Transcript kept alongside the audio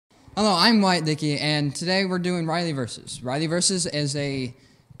Hello, I'm White Dicky, and today we're doing Riley Versus. Riley Versus is a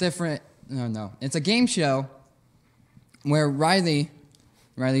different, it's a game show where Riley,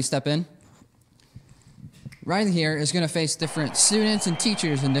 step in. Riley here is going to face different students and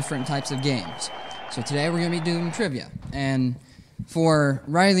teachers in different types of games. So today we're going to be doing trivia. And for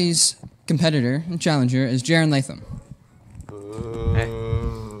Riley's competitor and challenger is Jaron Latham. Boo. Hey.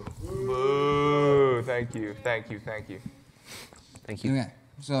 Boo. Thank you. Okay,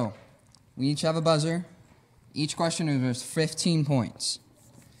 so we each have a buzzer. Each question is worth 15 points.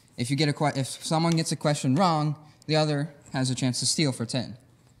 If someone gets a question wrong, the other has a chance to steal for 10.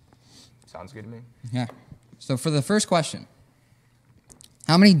 Sounds good to me. Yeah. So for the first question,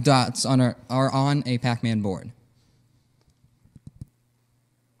 how many dots are on a Pac-Man board?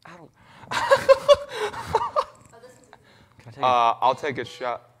 I don't. I'll take a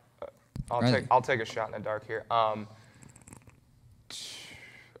shot. I'll take a shot in the dark here.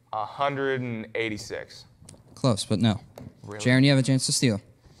 186. Close, but no. Really? Jaron, you have a chance to steal.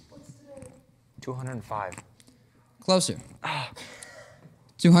 205. Closer.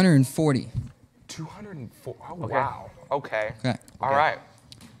 240. 204. Oh, okay. Wow. Okay. Okay. All right.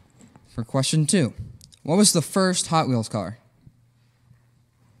 For question 2, what was the first Hot Wheels car?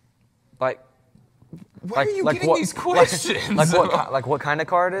 Where are you getting these questions? Like what kind of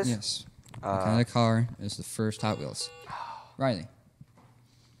car it is? Yes. What kind of car is the first Hot Wheels? Riley.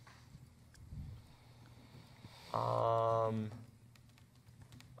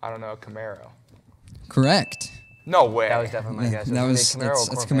 I don't know, Camaro. Correct. No way. That was definitely my guess. It's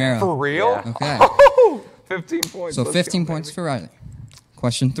Camaro. For real? Yeah. Okay. 15 points. So Let's 15 go, points baby. for Riley.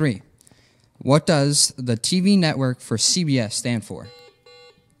 Question 3. What does the TV network for CBS stand for?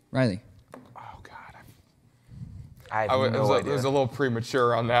 Riley. Oh, God. I have It no idea. was a little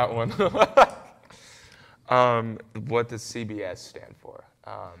premature on that one. What does CBS stand for?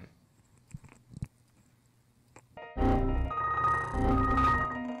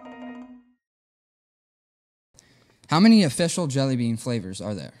 How many official Jelly Bean flavors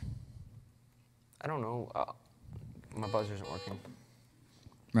are there? I don't know. My buzzer isn't working.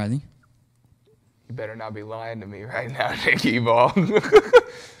 Riley? You better not be lying to me right now, Nicky Ball.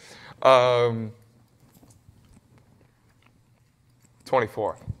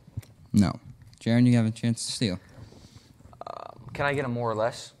 24. No. Jaron, you have a chance to steal. Can I get a more or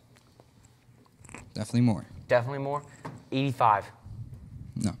less? Definitely more. Definitely more. 85.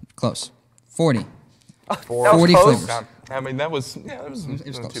 No. Close. 40. 40 flavors. I mean, that was close.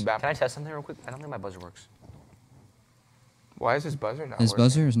 too bad. Can I test something real quick? I don't think my buzzer works. Why is his buzzer not His working?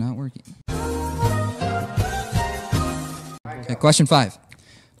 buzzer is not working. Okay, question 5.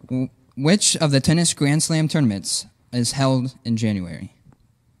 Which of the tennis Grand Slam tournaments is held in January?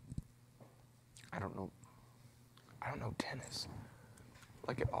 I don't know. I don't know tennis.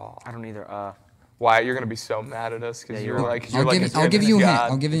 Like at all. I don't either. Why? You're going to be so mad at us because Yeah, you're you are. like, I'll give you a hint.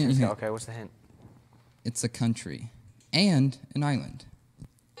 I'll give you a hint. Okay, what's the hint? It's a country and an island.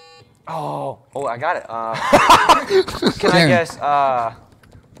 Oh, I got it. Can I Jaron. guess?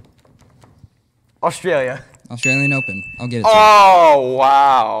 Australia. Australian Open. I'll get it to you. Oh,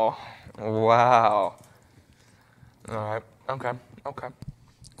 wow. Wow. All right. Okay.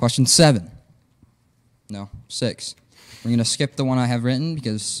 Question 7. No, 6. We're going to skip the one I have written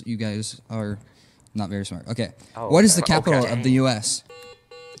because you guys are not very smart. Okay. Oh, What is the okay. capital Okay. of the U.S.?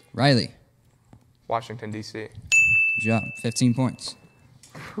 Riley. Washington, D.C. Good job. 15 points.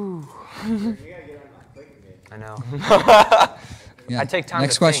 I know. Yeah. I take time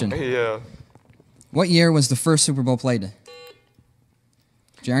Next to question. think. Yeah. What year was the first Super Bowl played?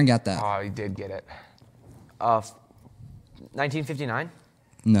 Jaron got that. Oh, he did get it. 1959.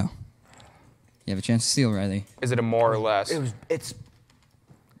 No. You have a chance to steal, Riley. Is it a more or less? It's.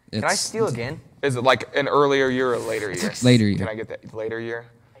 Can I steal again? Is it like an earlier year or a later year? Later year. Can I get that later year?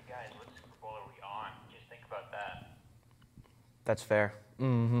 Hey guys, what Super Bowl are we on? Just think about that. That's fair.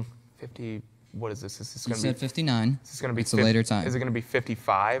 50. What is this? Is this You going to said be? 59. Is this going to be? It's a later time. Is it going to be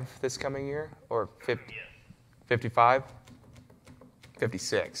 55 this coming year or 50? 55?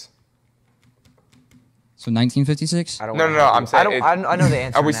 56. So 1956? I don't. No, wanna no, help I'm you. saying. I know the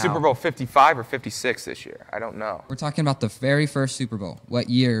answer. Are we now. Super Bowl 55 or 56 this year? I don't know. We're talking about the very first Super Bowl. What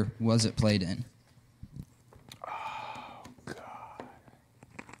year was it played in?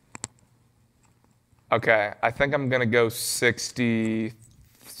 Okay, I think I'm gonna go 60.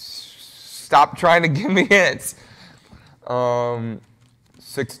 Stop trying to give me hints.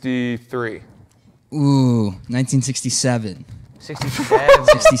 63. Ooh, 1967. 67.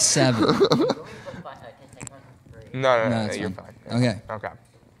 67. No, No, you're it's fine. fine. Okay. Okay.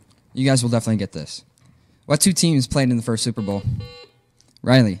 You guys will definitely get this. What two teams played in the first Super Bowl?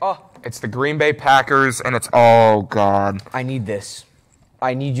 Riley. Oh, It's the Green Bay Packers, and it's oh god. I need this.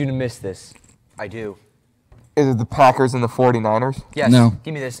 I need you to miss this. I do. Is it the Packers and the 49ers? Yes. No.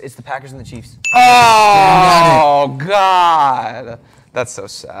 Give me this. It's the Packers and the Chiefs. Oh god. That's so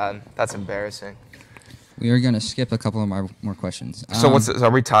sad. That's embarrassing. We are going to skip a couple of more questions. So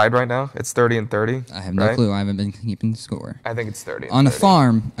are we tied right now? It's 30 and 30? I have no right? clue. I haven't been keeping score. I think it's 30 and On a 30.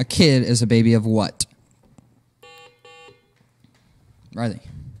 farm, a kid is a baby of what? Riley.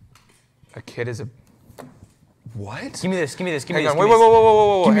 A kid is a what? Give me this. Give me this. Give me Hang this. on. give me this.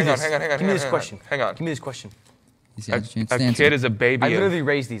 Whoa. Give me Hang on. this. Hang on. Give me this question. Hang on. Give me this question. He's got a chance A to answer. kid is a baby I of. literally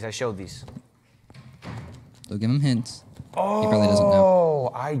raised these. I showed these. So give him hints. Oh, He probably doesn't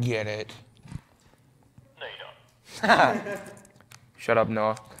know. I get it. No, you don't. Shut up,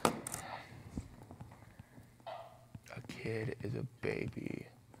 Noah. A kid is a baby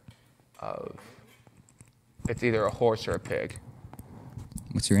of. It's either a horse or a pig.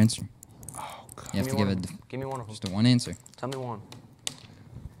 What's your answer? Oh god. You have to give it Give me one of them. just a one answer. Tell me one.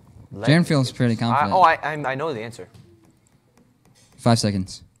 Jaren feels pretty confident. I know the answer. 5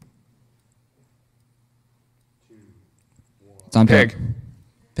 seconds. Time to Pig.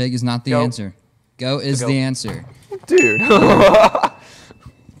 Pig is not the Go. answer. Go is Go. the answer. Dude. All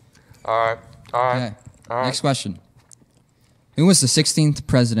right. Okay. Next question. Who was the 16th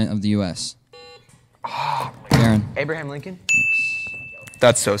president of the U.S.? Jaren. Abraham Lincoln.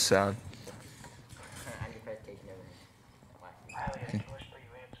 That's so sad. Riley, I can whisper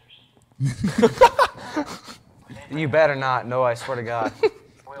you answers. You better not. No, I swear to God.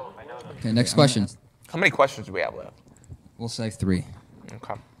 Will, I know them. Okay, next question. How many questions do we have left? We'll say 3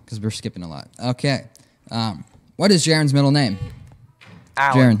 Okay. because we're skipping a lot. Okay. What is Jaren's middle name?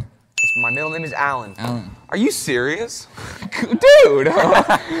 Alan. Jaren. My middle name is Alan. Alan. Are you serious? Dude.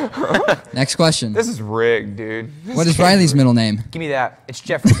 Next question. This is rigged, dude. What is Riley's middle name? Give me that. It's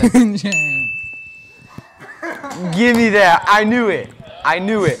Jefferson. Jaren. Give me that. I knew it. I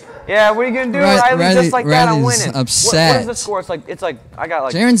knew it. Yeah, what are you gonna do, Riley? Just like that, I'm Riley's winning. upset. What is the score? It's like I got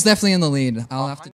like. Jaren's definitely in the lead. I'll have to.